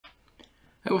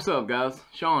Hey, what's up guys?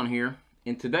 Sean here.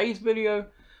 In today's video,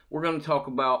 we're going to talk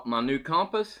about my new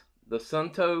compass, the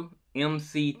Suunto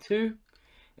MC2,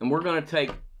 and we're going to take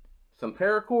some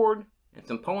paracord and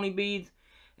some pony beads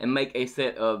and make a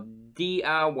set of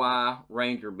DIY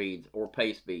ranger beads or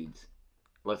paste beads.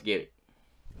 Let's get it.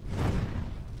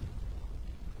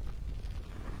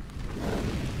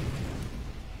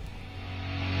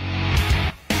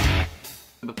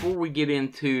 Before we get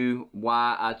into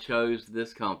why I chose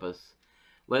this compass,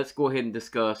 let's go ahead and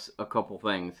discuss a couple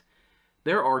things.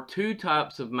 There are two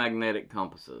types of magnetic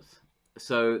compasses.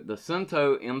 So the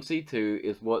Suunto MC2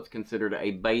 is what's considered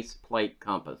a base plate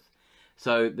compass.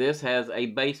 So this has a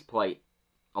base plate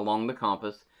along the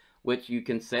compass, which you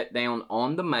can set down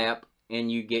on the map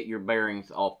and you get your bearings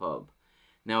off of.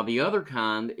 Now the other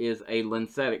kind is a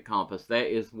lensetic compass. That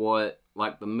is what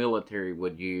like the military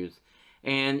would use.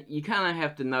 And you kind of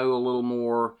have to know a little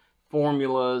more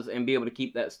formulas and be able to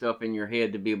keep that stuff in your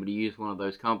head to be able to use one of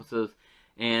those compasses.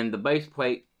 And the base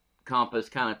plate compass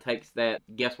kind of takes that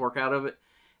guesswork out of it.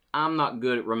 I'm not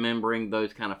good at remembering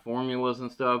those kind of formulas and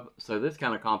stuff, so this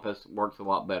kind of compass works a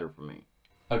lot better for me.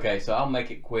 Okay, so I'll make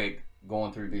it quick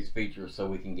going through these features so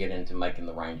we can get into making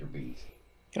the ranger beads.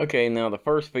 Okay, now the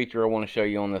first feature I want to show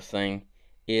you on this thing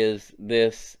is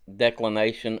this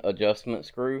declination adjustment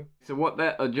screw. So what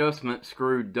that adjustment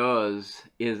screw does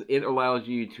is it allows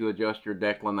you to adjust your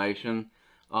declination,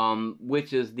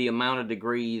 which is the amount of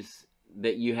degrees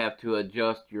that you have to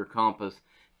adjust your compass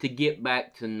to get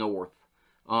back to north.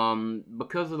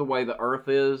 Because of the way the earth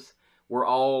is, we're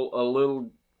all a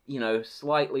little,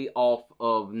 slightly off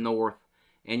of north,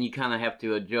 and you kind of have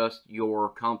to adjust your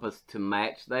compass to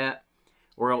match that,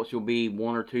 or else you'll be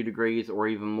 1 or 2 degrees or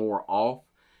even more off.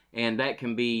 And that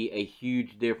can be a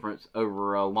huge difference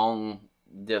over a long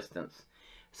distance.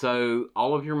 So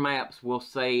all of your maps will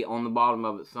say on the bottom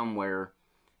of it somewhere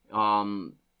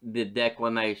the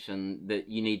declination that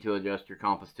you need to adjust your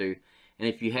compass to. And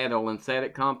if you had a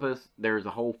lensetic compass, there's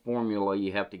a whole formula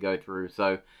you have to go through.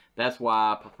 So that's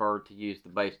why I prefer to use the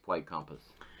base plate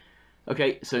compass.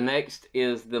 Okay, so next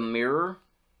is the mirror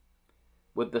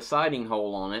with the sighting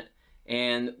hole on it.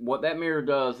 And what that mirror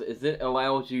does is it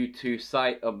allows you to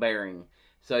sight a bearing.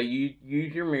 So you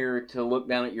use your mirror to look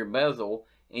down at your bezel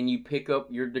and you pick up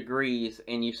your degrees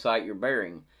and you sight your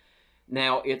bearing.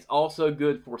 Now it's also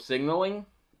good for signaling.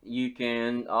 You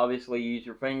can obviously use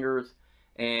your fingers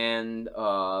and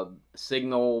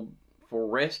signal for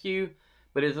rescue,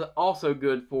 but it's also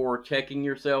good for checking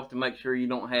yourself to make sure you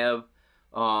don't have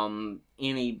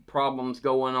any problems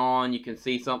going on. You can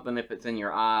see something if it's in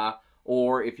your eye,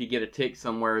 or if you get a tick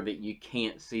somewhere that you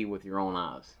can't see with your own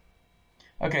eyes.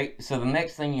 Okay, so the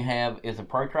next thing you have is a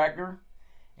protractor,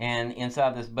 and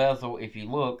inside this bezel, if you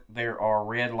look, there are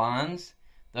red lines.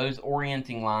 Those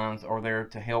orienting lines are there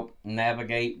to help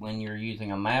navigate when you're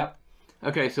using a map.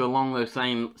 Okay, so along those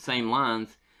same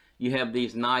lines, you have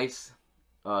these nice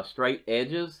straight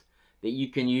edges that you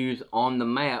can use on the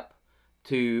map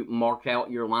to mark out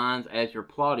your lines as you're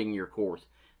plotting your course.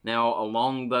 Now,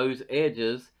 along those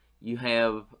edges, you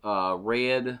have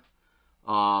red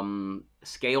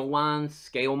scale lines,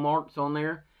 scale marks on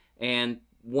there, and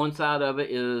one side of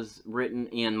it is written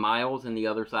in miles and the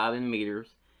other side in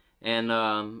meters,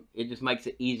 and it just makes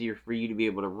it easier for you to be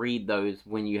able to read those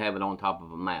when you have it on top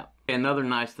of a map. Another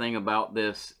nice thing about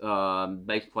this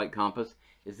base plate compass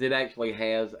is it actually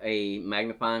has a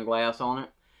magnifying glass on it.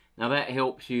 Now that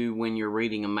helps you when you're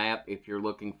reading a map if you're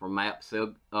looking for map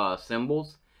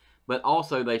symbols. But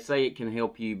also they say it can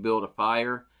help you build a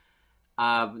fire.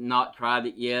 I've not tried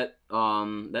it yet.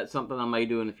 That's something I may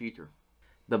do in the future.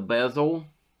 The bezel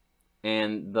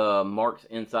and the marks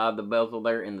inside the bezel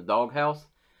there in the doghouse,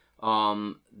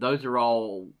 those are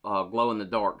all glow in the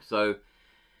dark. So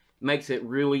makes it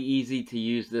really easy to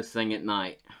use this thing at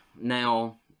night.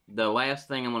 Now, the last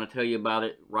thing I'm going to tell you about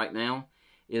it right now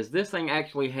is this thing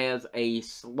actually has a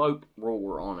slope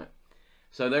ruler on it.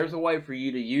 So there's a way for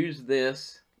you to use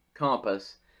this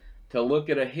compass to look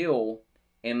at a hill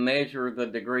and measure the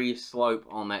degree slope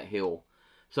on that hill.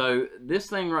 So this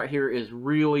thing right here is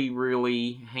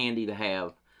really handy to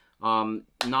have,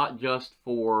 not just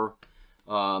for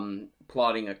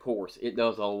plotting a course. It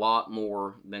does a lot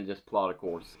more than just plot a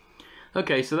course.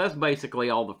 Okay, so that's basically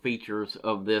all the features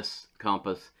of this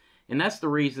compass, and that's the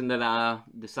reason that I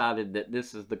decided that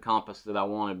this is the compass that I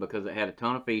wanted, because it had a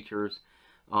ton of features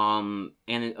and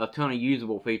a ton of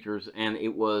usable features, and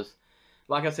it was,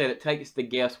 like I said, it takes the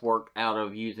guesswork out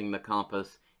of using the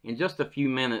compass. In just a few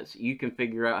minutes, you can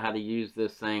figure out how to use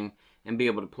this thing and be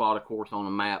able to plot a course on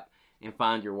a map and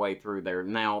find your way through there.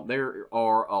 Now, there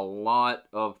are a lot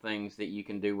of things that you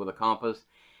can do with a compass,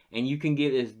 and you can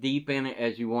get as deep in it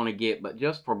as you want to get, but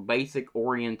just for basic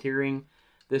orienteering,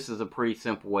 this is a pretty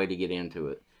simple way to get into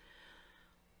it.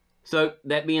 So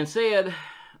that being said,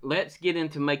 let's get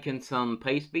into making some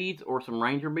paste beads or some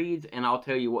ranger beads, and I'll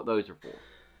tell you what those are for.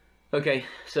 Okay,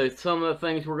 so some of the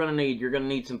things we're going to need. You're going to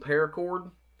need some paracord,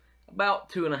 about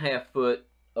 2.5 foot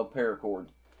of paracord.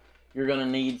 You're going to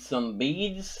need some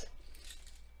beads,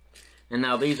 and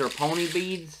now these are pony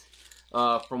beads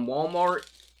from Walmart.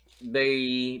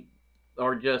 They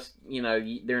are just, you know,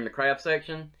 they're in the craft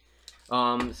section,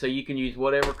 so you can use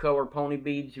whatever color pony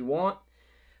beads you want.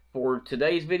 For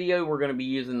today's video, we're going to be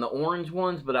using the orange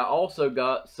ones, but I also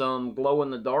got some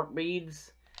glow-in-the-dark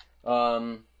beads,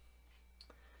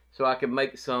 so I could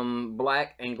make some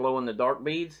black and glow-in-the-dark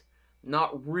beads.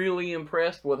 Not really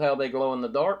impressed with how they glow in the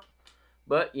dark,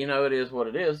 but you know, it is what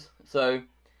it is. So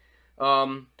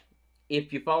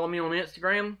if you follow me on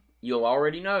Instagram, you'll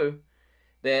already know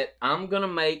that I'm gonna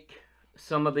make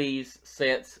some of these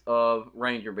sets of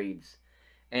ranger beads,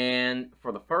 and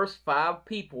for the first 5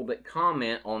 people that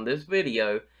comment on this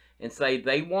video and say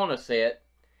they want a set,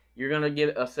 you're gonna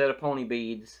get a set of pony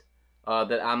beads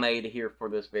that I made here for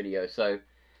this video. So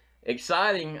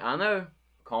exciting, I know.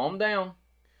 Calm down.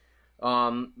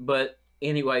 But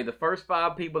anyway, the first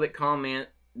 5 people that comment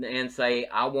and say,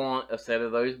 I want a set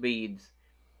of those beads,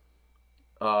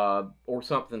 or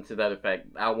something to that effect.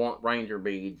 I want ranger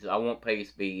beads. I want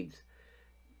paste beads.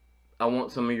 I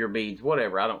want some of your beads.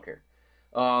 Whatever, I don't care.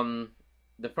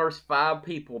 The first 5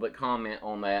 people that comment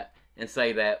on that and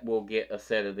say that will get a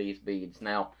set of these beads.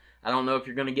 Now, I don't know if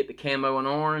you're going to get the camo and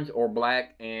orange or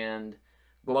black and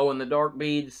glow-in-the-dark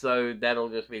beads, so that'll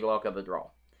just be luck of the draw.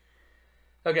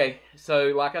 Okay, so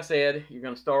like I said, you're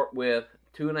going to start with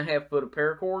 2.5 foot of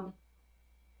paracord.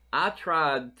 I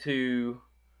tried to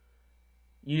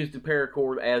use the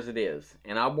paracord as it is,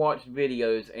 and I watched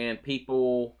videos and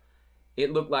people,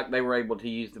 it looked like they were able to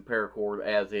use the paracord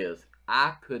as is.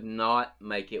 I could not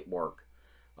make it work.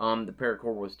 The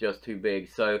paracord was just too big.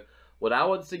 So what I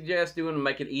would suggest doing to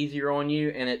make it easier on you,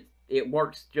 and it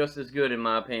works just as good in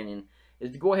my opinion,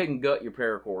 is to go ahead and gut your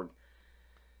paracord.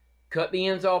 Cut the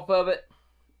ends off of it,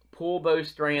 pull those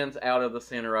strands out of the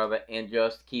center of it, and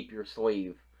just keep your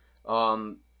sleeve.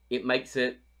 It makes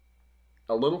it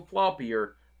a little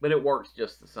floppier, but it works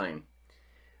just the same.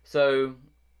 So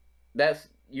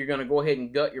you're going to go ahead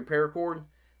and gut your paracord.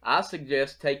 I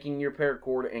suggest taking your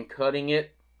paracord and cutting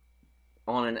it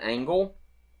on an angle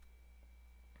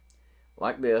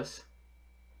like this.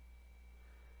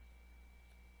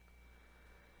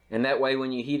 And that way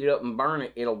when you heat it up and burn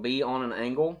it, it'll be on an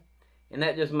angle. And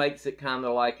that just makes it kind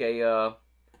of like a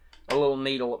little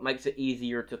needle. It makes it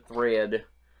easier to thread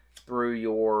through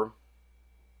your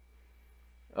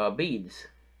beads.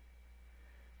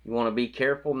 You want to be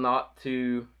careful not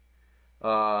to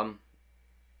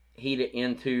heat it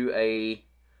into a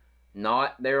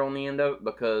knot there on the end of it,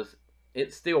 because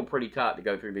it's still pretty tight to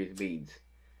go through these beads.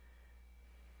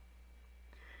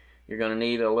 You're going to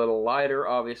need a little lighter,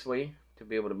 obviously, to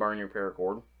be able to burn your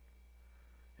paracord.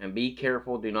 And be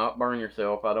careful, do not burn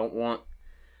yourself. I don't want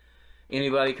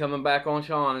anybody coming back on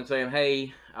Sean and saying,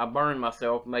 hey, I burned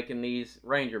myself making these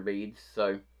ranger beads.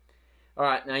 So,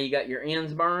 alright, now you got your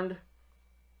ends burned.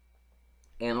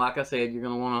 And like I said, you're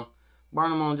going to want to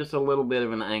burn them on just a little bit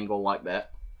of an angle like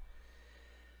that.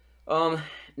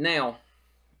 Now,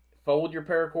 fold your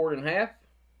paracord in half.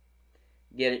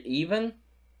 Get it even.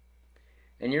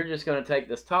 And you're just going to take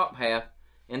this top half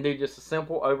and do just a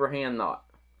simple overhand knot.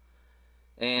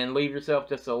 And leave yourself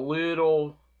just a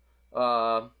little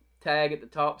tag at the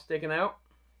top sticking out.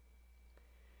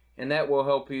 And that will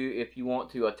help you if you want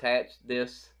to attach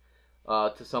this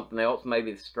to something else.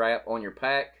 Maybe the strap on your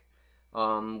pack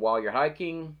while you're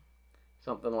hiking.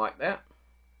 Something like that.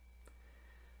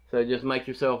 So just make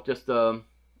yourself just a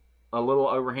little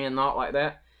overhand knot like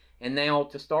that. And now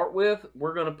to start with,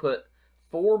 we're going to put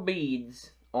 4 beads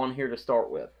on here to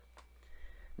start with.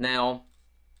 Now,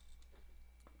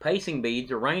 pacing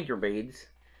beads or ranger beads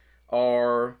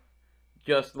are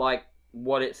just like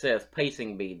what it says,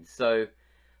 pacing beads. So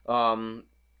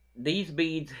these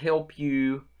beads help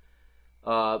you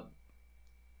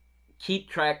keep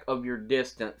track of your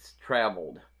distance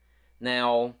traveled.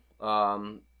 Now,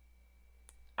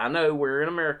 I know we're in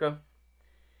America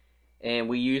and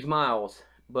we use miles,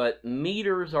 but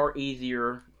meters are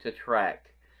easier to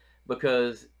track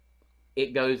because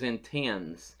it goes in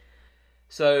tens.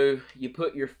 So you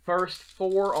put your first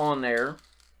 4 on there.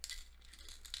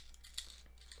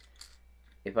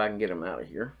 If I can get them out of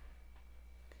here.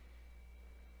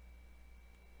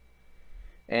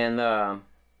 And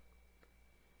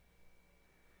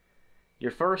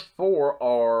your first 4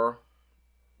 are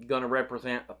going to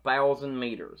represent 1,000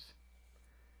 meters.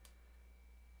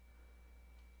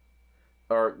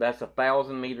 Or that's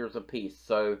 1,000 meters apiece.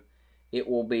 So it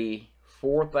will be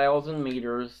 4,000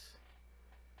 meters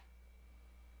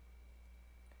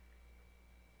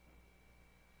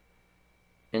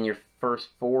in your first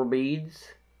 4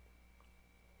 beads.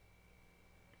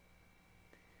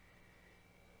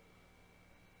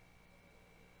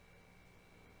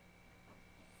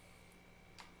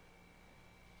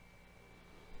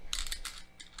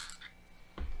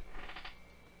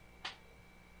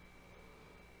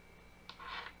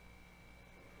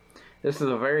 This is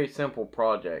a very simple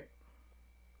project,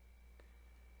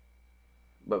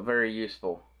 but very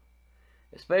useful,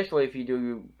 especially if you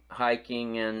do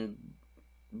hiking and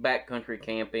backcountry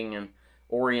camping and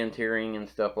orienteering and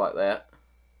stuff like that.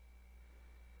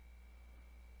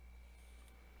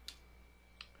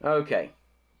 Okay,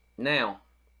 now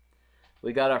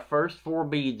we got our first 4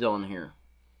 beads on here.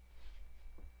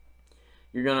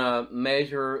 You're going to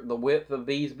measure the width of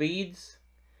these beads.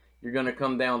 You're going to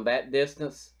come down that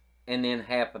distance and then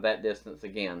half of that distance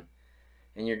again.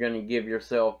 And you're going to give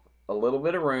yourself a little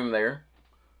bit of room there.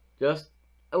 Just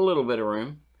a little bit of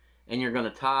room. And you're going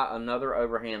to tie another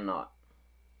overhand knot.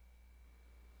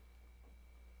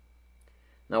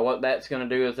 Now what that's going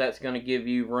to do is that's going to give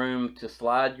you room to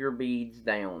slide your beads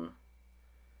down.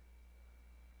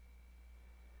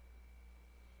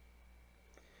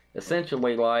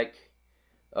 Essentially like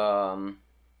a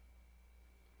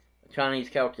Chinese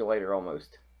calculator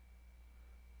almost.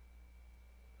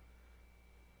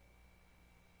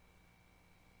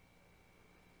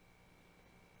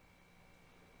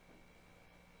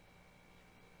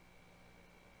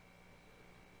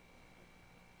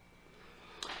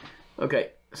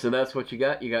 Okay, so that's what you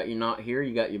got. You got your knot here,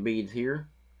 you got your beads here,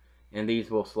 and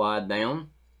these will slide down.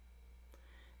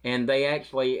 And they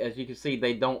actually, as you can see,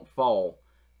 they don't fall.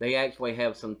 They actually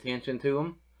have some tension to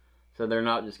them, so they're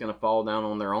not just going to fall down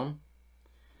on their own.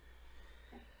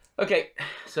 Okay,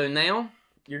 so now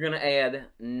you're going to add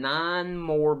 9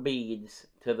 more beads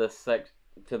to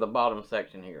the bottom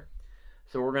section here.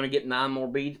 So we're going to get 9 more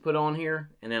beads put on here,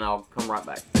 and then I'll come right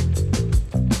back.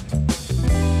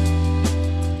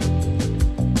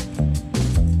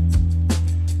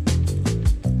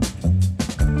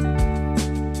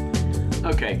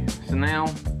 Okay, so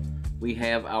now we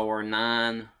have our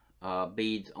 9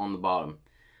 beads on the bottom.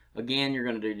 Again, you're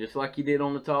going to do just like you did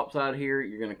on the top side here.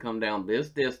 You're going to come down this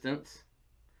distance.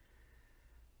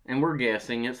 And we're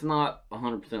guessing, it's not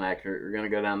 100% accurate. You're going to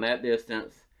go down that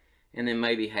distance and then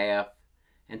maybe half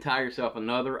and tie yourself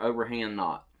another overhand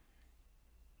knot.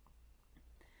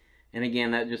 And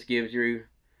again, that just gives you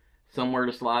somewhere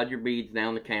to slide your beads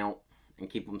down the count and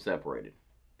keep them separated.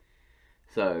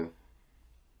 So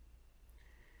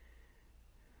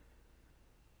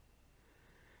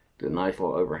do a nice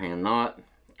little overhand knot.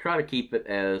 Try to keep it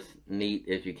as neat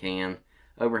as you can.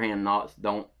 Overhand knots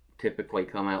don't typically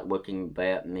come out looking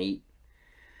that neat,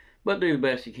 but do the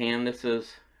best you can. This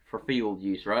is for field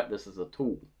use, right? This is a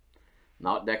tool,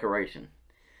 not decoration.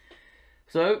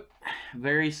 So,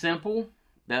 very simple.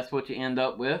 That's what you end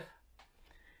up with.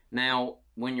 Now,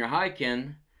 when you're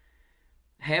hiking,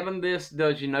 having this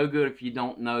does you no good if you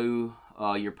don't know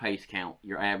your pace count,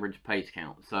 your average pace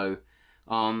count. So,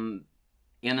 in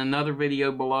another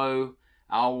video below,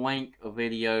 I'll link a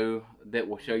video that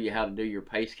will show you how to do your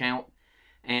pace count.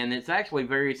 And it's actually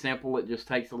very simple. It just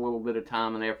takes a little bit of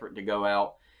time and effort to go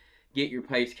out, get your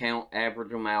pace count,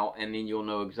 average them out, and then you'll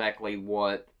know exactly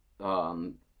what,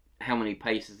 how many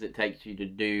paces it takes you to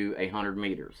do 100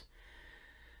 meters.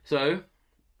 So,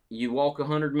 you walk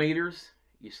 100 meters,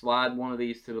 you slide one of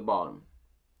these to the bottom.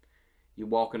 You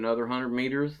walk another 100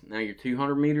 meters, now you're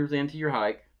 200 meters into your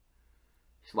hike,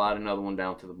 slide another one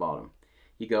down to the bottom.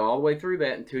 You go all the way through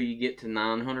that until you get to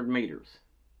 900 meters.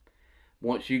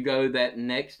 Once you go that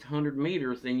next 100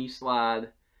 meters, then you slide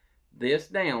this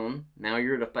down. Now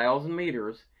you're at 1,000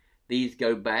 meters. These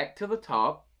go back to the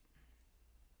top,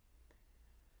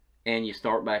 and you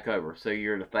start back over. So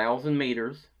you're at 1,000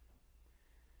 meters,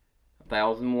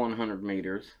 1,100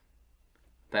 meters,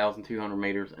 1,200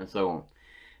 meters, and so on.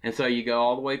 And so you go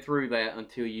all the way through that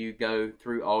until you go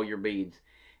through all your beads.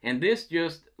 And this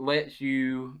just lets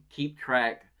you keep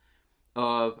track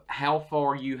of how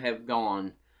far you have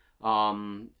gone,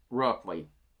 roughly.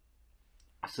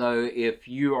 So if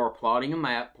you are plotting a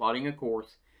map, plotting a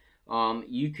course,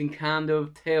 you can kind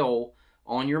of tell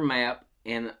on your map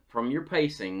and from your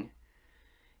pacing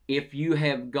if you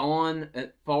have gone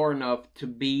far enough to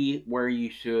be where you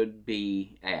should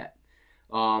be at.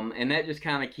 And that just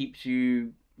kind of keeps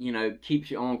you,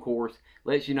 keeps you on course,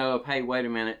 lets you know if, hey, wait a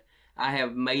minute, I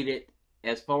have made it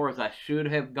as far as I should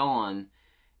have gone,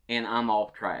 and I'm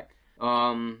off track.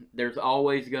 There's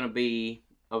always going to be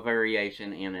a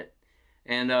variation in it.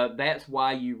 And that's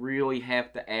why you really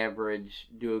have to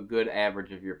do a good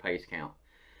average of your pace count.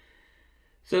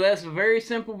 So that's a very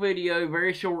simple video,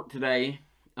 very short today.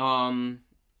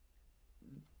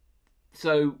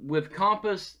 So with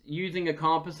compass, using a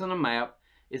compass and a map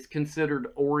is considered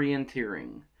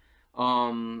orienteering.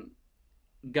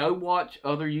 Go watch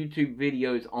other YouTube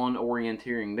videos on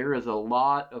orienteering. There is a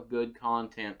lot of good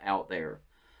content out there.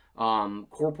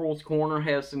 Corporal's Corner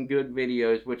has some good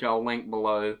videos, which I'll link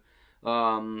below.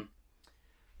 Who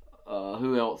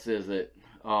else is it?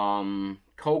 Coalcracker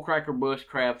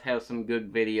Bushcraft has some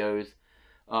good videos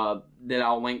that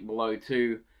I'll link below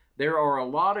too. There are a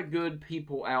lot of good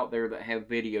people out there that have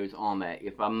videos on that.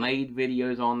 If I made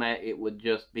videos on that, it would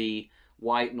just be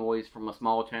white noise from a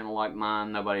small channel like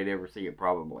mine. Nobody'd ever see it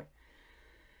probably.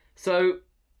 So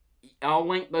I'll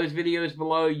link those videos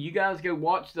below. You guys go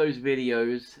watch those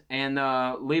videos and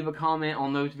leave a comment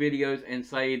on those videos and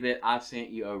say that I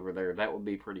sent you over there. That would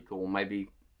be pretty cool. Maybe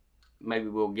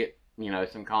we'll get, you know,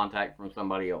 some contact from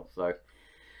somebody else. So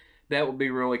that would be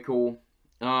really cool.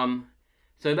 So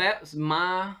that's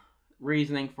my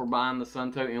reasoning for buying the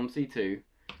Suunto MC2.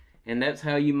 And that's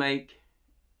how you make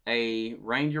a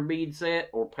Ranger bead set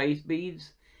or pace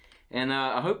beads. And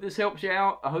I hope this helps you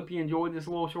out. I hope you enjoyed this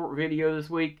little short video this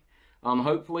week.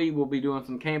 Hopefully we'll be doing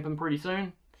some camping pretty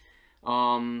soon.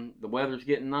 The weather's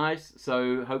getting nice,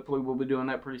 so hopefully we'll be doing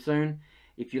that pretty soon.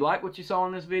 If you like what you saw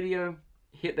in this video,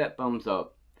 hit that thumbs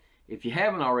up. If you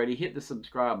haven't already, hit the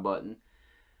subscribe button.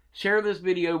 Share this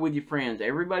video with your friends.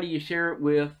 Everybody you share it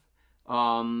with,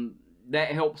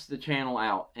 that helps the channel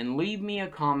out. And leave me a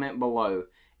comment below.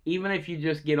 Even if you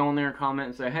just get on there and comment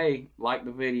and say, hey, like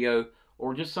the video,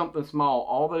 or just something small,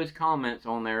 all those comments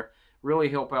on there really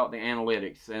help out the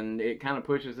analytics, and it kind of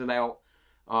pushes it out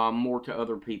more to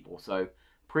other people. So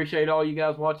appreciate all you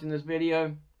guys watching this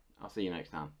video. I'll see you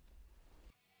next time.